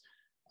promotes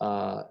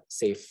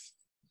safe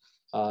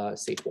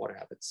water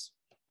habits.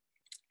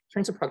 In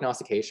terms of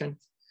prognostication,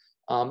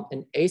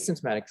 in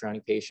asymptomatic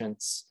drowning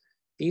patients,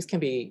 these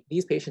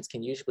patients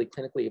can usually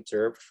clinically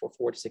observed for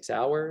 4 to 6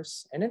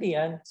 hours. And in the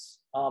end,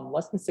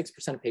 less than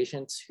 6% of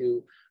patients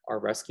who are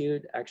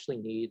rescued actually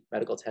need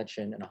medical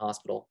attention in a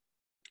hospital.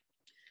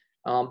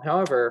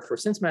 However, for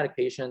symptomatic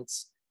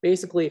patients,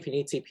 basically if you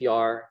need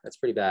CPR, that's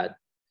pretty bad.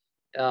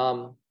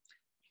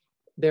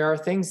 There are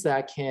things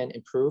that can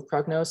improve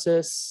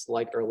prognosis,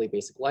 like early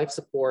basic life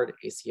support,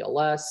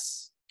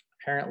 ACLS,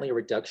 apparently a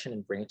reduction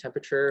in brain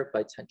temperature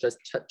by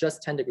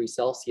just 10 degrees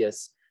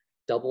Celsius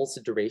doubles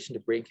the duration the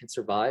brain can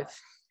survive.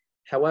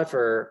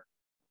 However,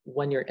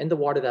 when you're in the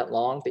water that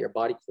long, that your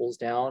body cools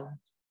down,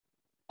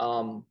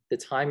 the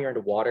time you're in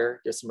the water,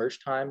 your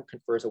submerged time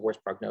confers a worse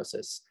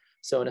prognosis.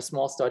 So in a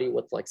small study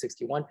with like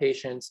 61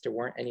 patients, there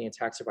weren't any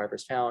intact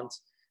survivors found.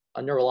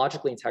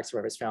 Neurologically intact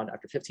survivors found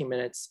after 15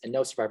 minutes and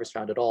no survivors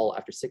found at all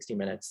after 60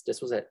 minutes.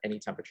 This was at any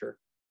temperature.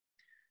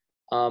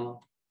 There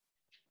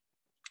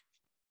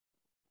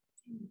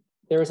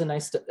was a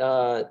nice,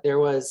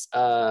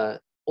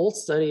 old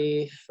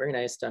study, very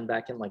nice, done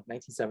back in like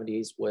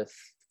 1970s with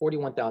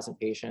 41,000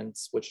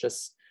 patients, which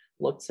just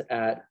looked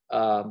at,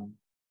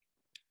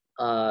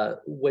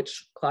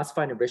 which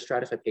classified and risk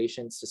stratified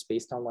patients just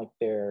based on like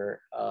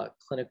their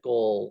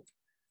clinical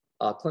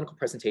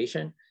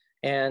presentation.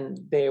 And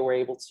they were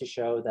able to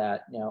show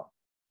that, you know,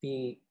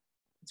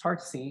 it's hard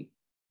to see,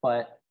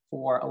 but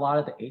for a lot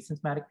of the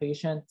asymptomatic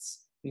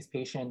patients, these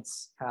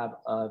patients have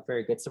a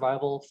very good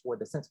survival. For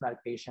the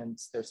symptomatic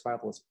patients, their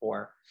survival is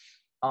poor.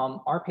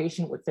 Our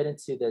patient would fit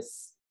into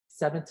this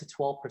 7 to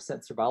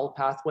 12% survival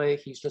pathway.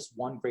 He's just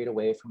 1 grade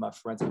away from a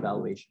forensic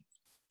evaluation.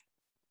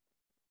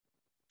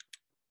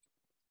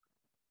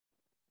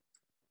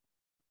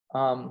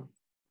 In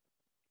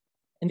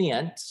the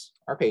end,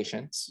 our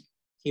patient,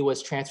 he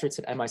was transferred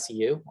to the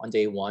MICU on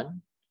day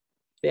 1.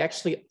 They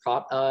actually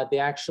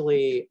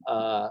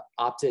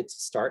opted to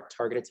start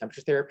targeted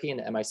temperature therapy in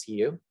the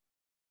MICU.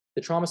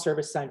 The trauma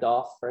service signed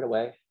off right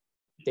away.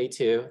 Day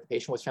 2, the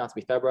patient was found to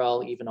be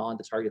febrile, even on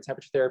the targeted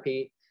temperature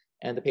therapy.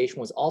 And the patient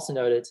was also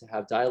noted to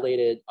have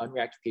dilated,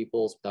 unreactive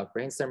pupils without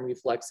brainstem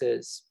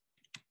reflexes.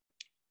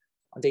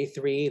 On day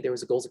 3, there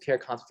was a goals of care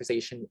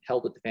conversation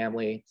held with the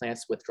family,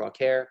 plans to withdraw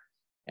care.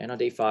 And on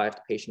day 5,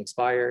 the patient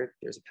expired.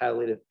 There's a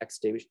palliative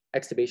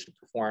extubation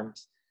performed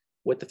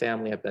with the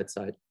family at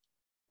bedside.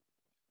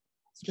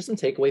 So just some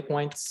takeaway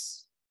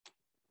points.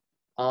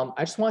 I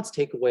just want to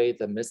take away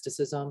the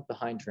mysticism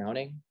behind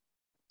drowning.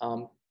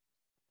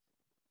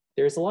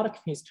 There's a lot of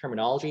confusing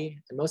terminology,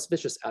 and most of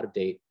it's just out of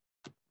date.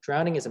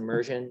 Drowning is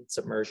immersion,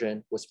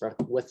 submersion, with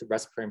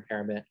respiratory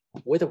impairment,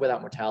 with or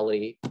without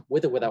mortality,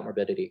 with or without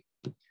morbidity.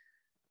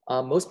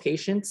 Most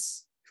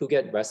patients who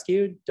get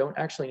rescued don't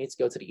actually need to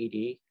go to the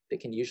ED. They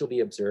can usually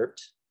be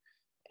observed.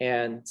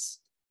 And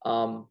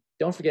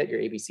don't forget your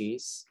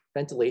ABCs.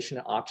 Ventilation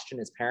and oxygen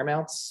is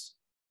paramount.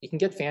 You can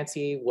get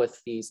fancy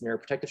with these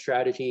neuroprotective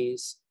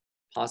strategies,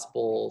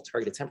 possible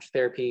targeted temperature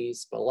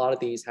therapies, but a lot of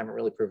these haven't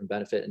really proven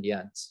benefit in the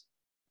end.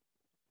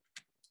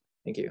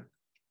 Thank you.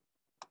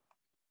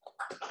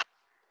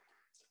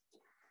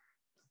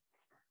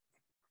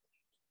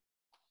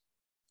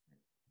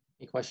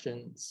 Any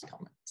questions,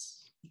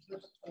 comments?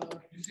 Did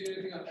you see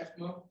anything on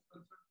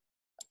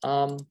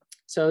ECMO?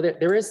 So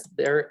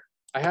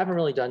I haven't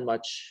really done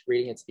much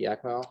reading into the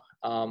ECMO,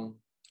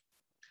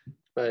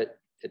 but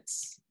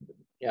it's,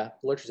 yeah,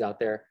 the literature's out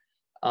there.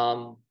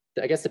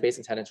 I guess the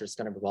basic tenets are just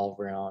going to revolve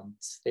around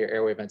their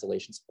airway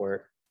ventilation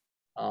support.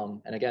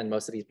 And again,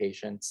 most of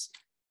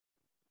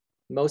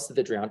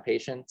the drowned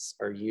patients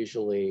are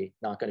usually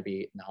not going to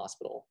be in the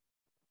hospital.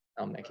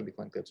 and can be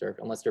clinically observed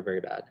unless they're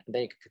very bad. And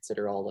then you could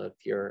consider all the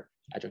pure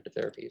adjunctive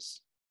therapies.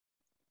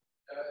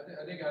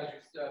 I think, as you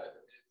said,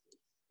 it's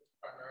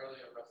primarily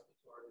a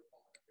respiratory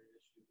pulmonary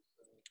issue.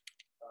 So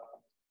the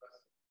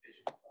rest of the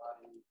patient's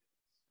body is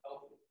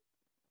healthy.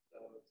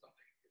 So it's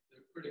something, if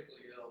they're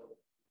critically ill,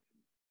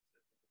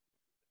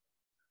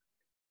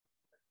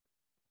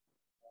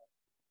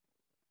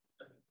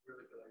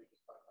 really good. You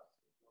just bypass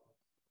it as well.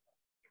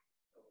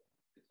 So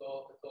it's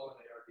all in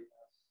the ARDS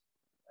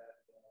and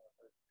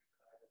pneumonitis,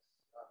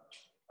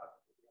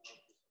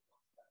 pathophysiology. So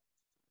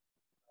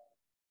once that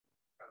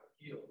kind of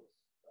heals,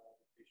 the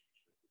patient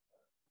should be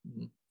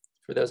better.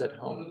 For those at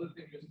home. One other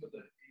thing, just for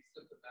the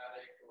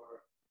asymptomatic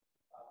or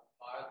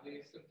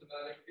mildly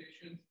symptomatic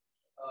patients,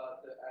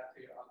 to add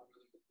to your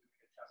algorithm of doing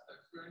a chest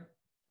X-ray,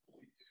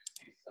 we do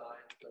see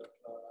signs of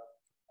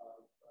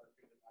pneumonitis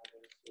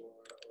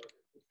or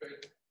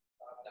infiltrates.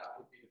 That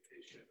would be a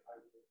patient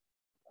I would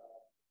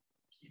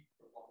keep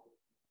for longer.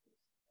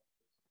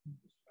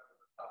 Just remember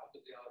the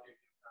pathophysiology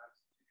of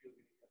pneumonitis is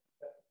usually going to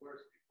get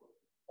worse before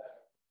it gets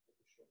better in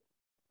the short.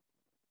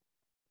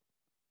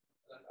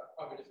 And then I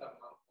probably just have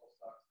mouthful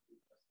socks to do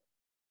this.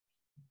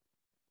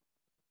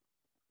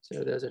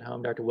 So those at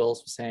home, Dr.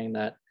 Wills was saying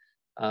that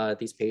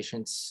these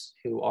patients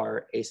who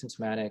are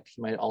asymptomatic,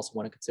 you might also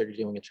want to consider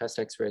doing a chest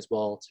X-ray as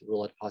well to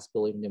rule out the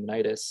possibility of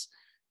pneumonitis.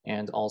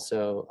 And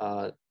also,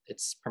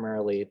 it's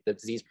primarily the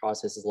disease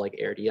process is like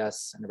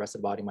ARDS, and the rest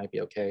of the body might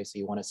be okay. So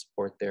you want to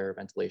support their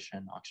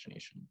ventilation,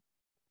 oxygenation.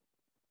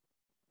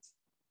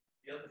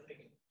 The other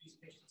thing, these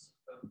patients,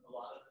 a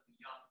lot of them are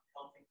young,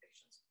 healthy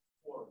patients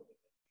before they get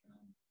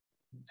drowned,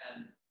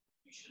 and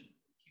you should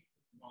keep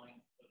in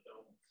mind the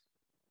donors,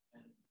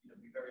 and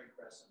be very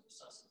aggressive,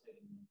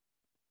 resuscitating them,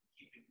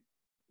 keeping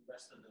the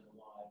rest of them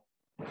alive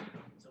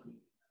until we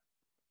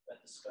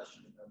that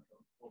discussion about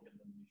organ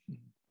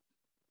donation.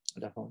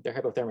 Definitely, they're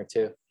hypothermic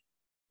too.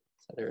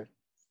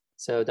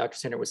 So Dr.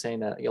 Sanders was saying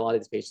that a lot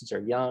of these patients are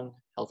young,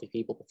 healthy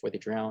people before they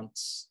drown.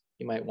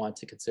 You might want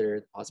to consider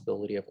the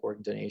possibility of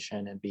organ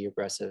donation and be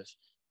aggressive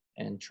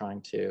in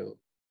trying to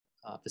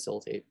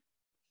facilitate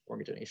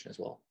organ donation as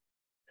well.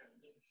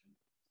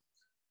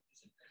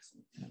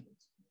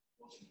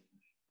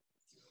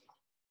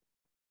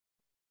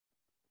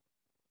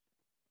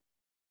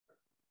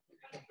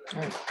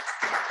 All right.